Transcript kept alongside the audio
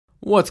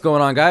What's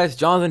going on, guys?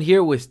 Jonathan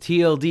here with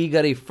TLD.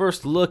 Got a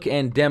first look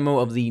and demo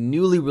of the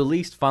newly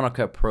released Final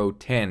Cut Pro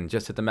 10.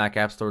 Just hit the Mac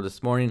App Store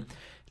this morning.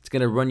 It's going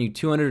to run you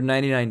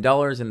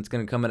 $299 and it's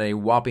going to come at a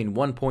whopping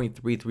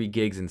 1.33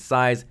 gigs in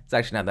size. It's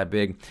actually not that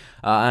big.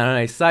 On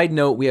a side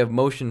note, we have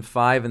Motion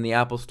 5 in the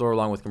Apple Store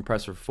along with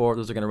Compressor 4.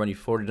 Those are going to run you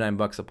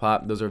 $49 a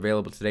pop. Those are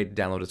available today to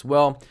download as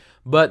well.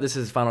 But this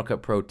is Final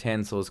Cut Pro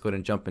 10, so let's go ahead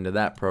and jump into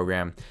that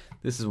program.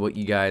 This is what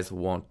you guys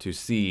want to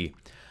see.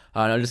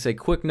 Now just a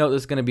quick note,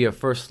 this is going to be a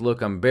first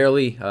look. I'm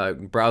barely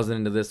browsing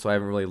into this, so I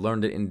haven't really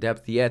learned it in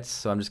depth yet,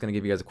 so I'm just going to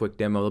give you guys a quick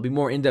demo. There'll be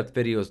more in-depth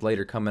videos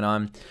later coming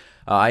on.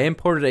 I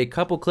imported a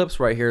couple clips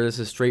right here. This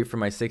is straight from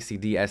my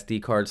 60D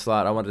SD card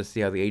slot. I wanted to see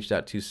how the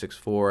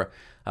H.264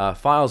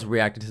 files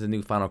reacted to the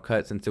new Final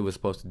Cut since it was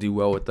supposed to do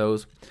well with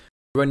those.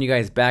 Run you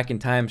guys back in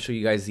time, show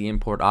you guys the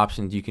import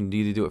options. You can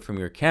either do it from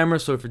your camera,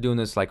 so if you're doing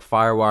this like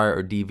Firewire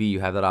or DV,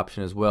 you have that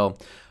option as well,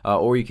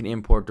 or you can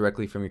import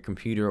directly from your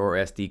computer or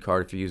SD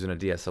card if you're using a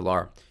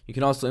DSLR. You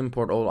can also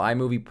import old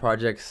iMovie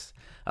projects.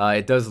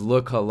 It does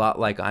look a lot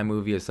like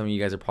iMovie, as some of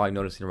you guys are probably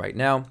noticing right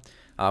now.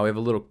 We have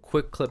a little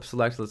quick clip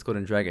select. Let's go ahead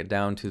and drag it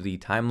down to the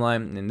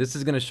timeline, and this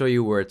is going to show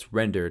you where it's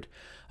rendered.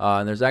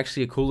 And there's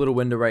actually a cool little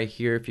window right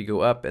here. If you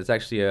go up, it's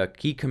actually a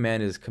key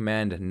command is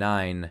Command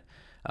 9.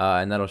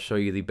 And that'll show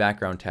you the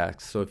background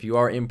tasks. So if you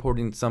are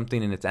importing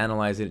something and it's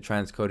analyzing it,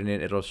 transcoding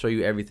it, it'll show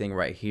you everything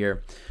right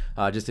here,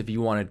 just if you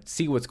want to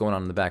see what's going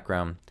on in the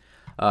background.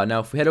 Now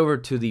if we head over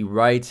to the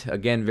right,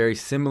 again very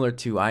similar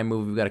to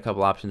iMovie, we've got a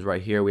couple options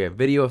right here. We have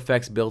video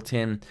effects built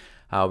in,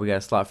 we got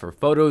a slot for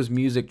photos,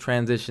 music,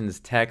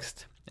 transitions,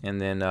 text, and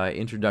then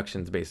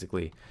introductions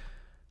basically.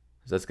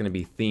 So that's going to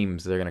be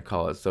themes, they're going to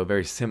call it. So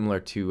very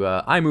similar to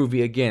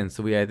iMovie again.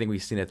 So I think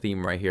we've seen a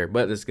theme right here,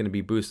 but it's going to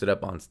be boosted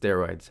up on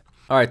steroids.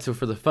 Alright, so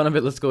for the fun of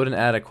it, let's go ahead and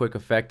add a quick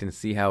effect and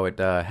see how it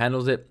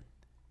handles it.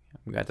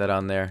 We got that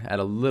on there. Add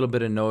a little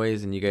bit of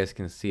noise and you guys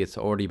can see it's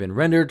already been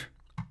rendered.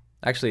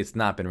 Actually, it's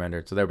not been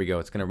rendered, so there we go.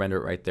 It's going to render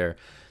it right there.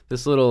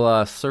 This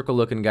little circle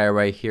looking guy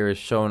right here is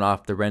showing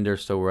off the render,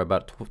 so we're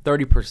about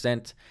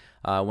 30%.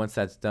 Once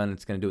that's done,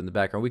 it's going to do it in the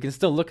background. We can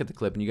still look at the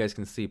clip and you guys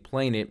can see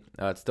playing it.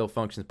 It still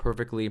functions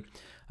perfectly.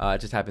 It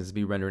just happens to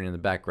be rendering in the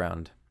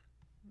background.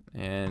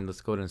 And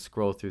let's go ahead and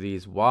scroll through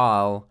these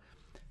while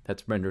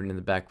that's rendering in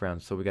the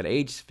background. So we got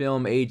aged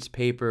film, aged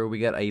paper, we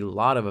got a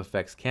lot of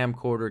effects: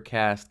 camcorder,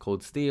 cast,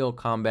 cold steel,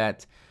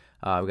 combat,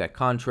 we got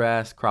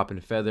contrast, crop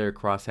and feather,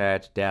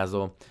 crosshatch,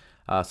 dazzle.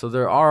 So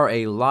there are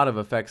a lot of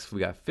effects.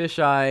 We got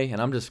fisheye, and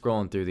I'm just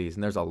scrolling through these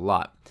and there's a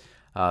lot.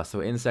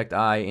 So insect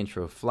eye,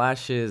 intro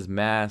flashes,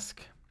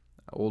 mask,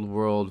 old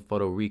world,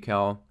 photo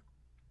recal,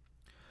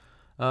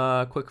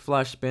 quick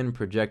flash spin,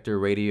 projector,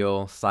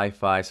 radial,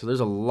 sci-fi. So there's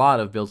a lot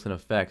of built-in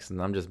effects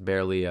and I'm just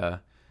barely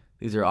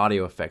these are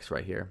audio effects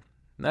right here.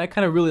 And I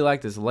kind of really like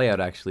this layout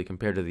actually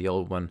compared to the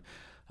old one.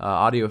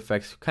 Audio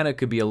effects kind of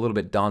could be a little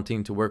bit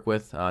daunting to work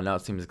with. Now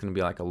it seems it's going to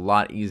be like a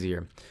lot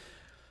easier.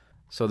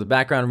 So the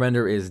background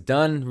render is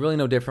done. Really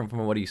no different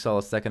from what you saw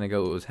a second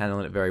ago. It was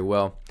handling it very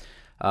well.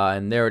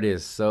 And there it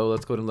is. So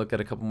let's go ahead and look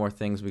at a couple more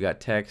things. We got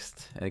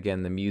text, and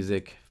again the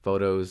music,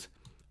 photos.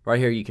 Right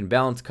here you can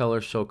balance color,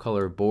 show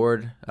color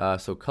board.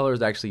 So color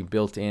is actually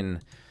built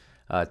in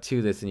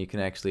to this, and you can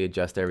actually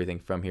adjust everything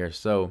from here.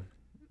 So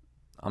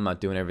I'm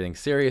not doing everything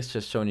serious,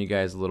 just showing you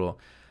guys a little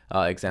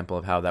example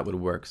of how that would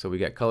work. So we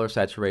got color,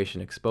 saturation,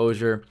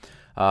 exposure,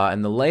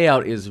 and the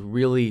layout is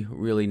really,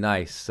 really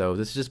nice. So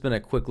this has just been a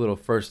quick little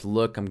first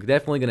look. I'm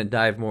definitely going to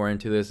dive more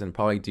into this and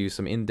probably do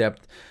some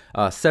in-depth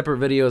separate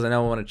videos. I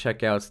know I want to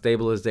check out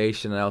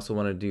stabilization. I also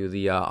want to do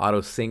the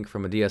auto sync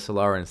from a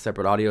DSLR and a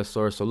separate audio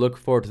source. So look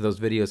forward to those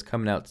videos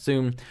coming out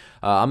soon.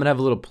 I'm going to have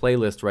a little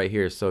playlist right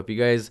here. So if you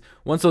guys,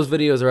 once those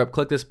videos are up,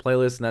 click this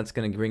playlist and that's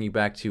going to bring you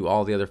back to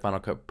all the other Final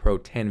Cut Pro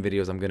 10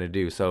 videos I'm going to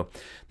do. So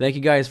thank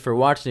you guys for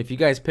watching. If you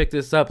guys pick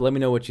this up, let me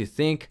know what you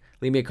think.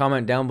 Leave me a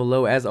comment down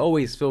below. As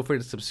always, feel free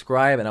to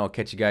subscribe and I'll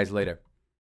catch you guys later.